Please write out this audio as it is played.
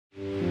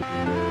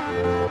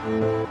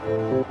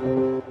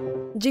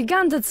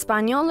Gjigantët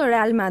spanjoll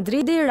Real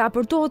Madridi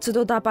raportohet se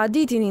do ta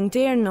paditin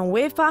Interin në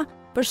UEFA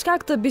për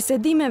shkak të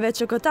bisedimeve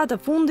që këta të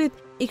fundit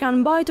i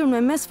kanë mbajtur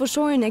me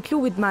mesfoshorin e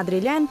klubit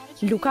madrilen,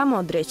 Luka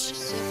Modric.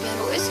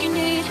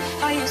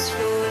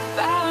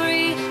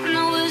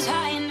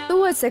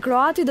 Thuhet se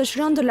kroati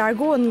dëshiron të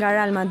largohet nga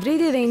Real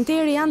Madridi dhe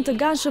Interi janë të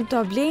gatshëm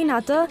të blejnë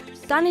atë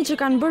tani që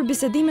kanë bërë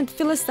bisedimet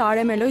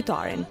fillestare me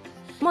lojtarin.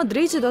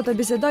 Modric do të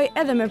bisedoj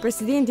edhe me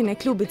presidentin e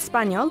klubit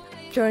spanjoll,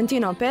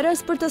 Florentino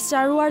Perez, për të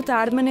sqaruar të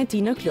ardhmen e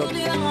tij në klub.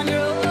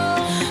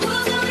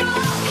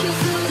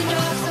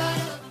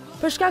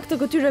 Për shkak të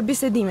këtyre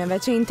bisedimeve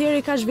që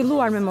Interi ka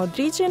zhvilluar me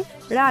Modricin,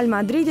 Real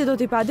Madridi do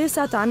t'i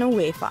padisë ata në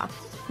UEFA.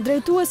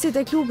 Drejtuesit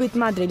e klubit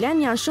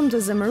madrilen janë shumë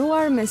të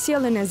zemëruar me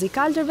sjelljen e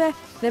zikaltërve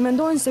dhe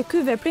mendojnë se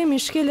ky veprim i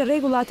shkel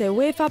rregullat e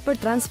UEFA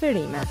për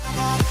transferime.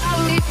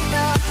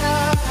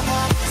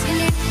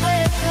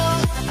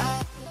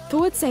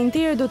 Thuhet se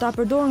Interi do ta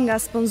përdorë nga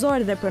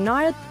sponsorët dhe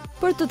pronarët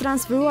për të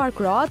transferuar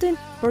kroatin,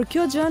 por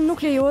kjo gjë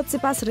nuk lejohet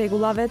sipas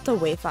rregullave të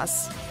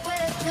UEFA-s.